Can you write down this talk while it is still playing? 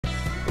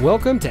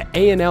Welcome to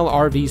A&L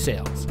RV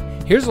Sales.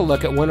 Here's a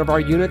look at one of our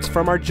units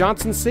from our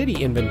Johnson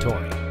City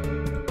inventory.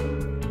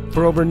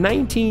 For over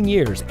 19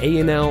 years,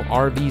 A&L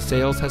RV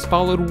Sales has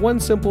followed one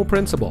simple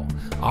principle: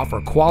 offer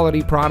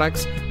quality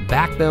products,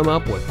 back them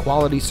up with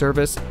quality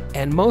service,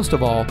 and most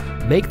of all,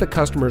 make the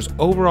customer's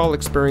overall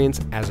experience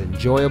as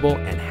enjoyable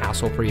and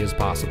hassle-free as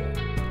possible.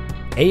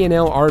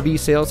 A&L RV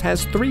Sales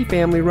has 3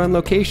 family-run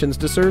locations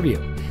to serve you: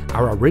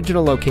 our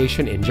original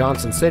location in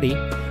Johnson City,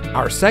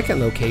 our second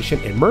location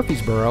in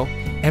Murfreesboro,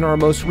 and our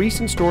most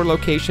recent store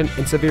location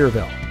in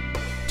Sevierville.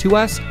 To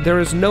us, there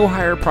is no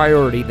higher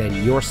priority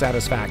than your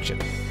satisfaction.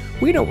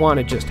 We don't want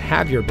to just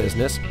have your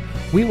business.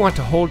 We want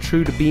to hold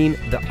true to being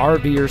the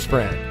RVer's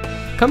friend.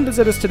 Come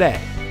visit us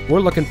today. We're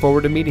looking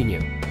forward to meeting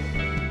you.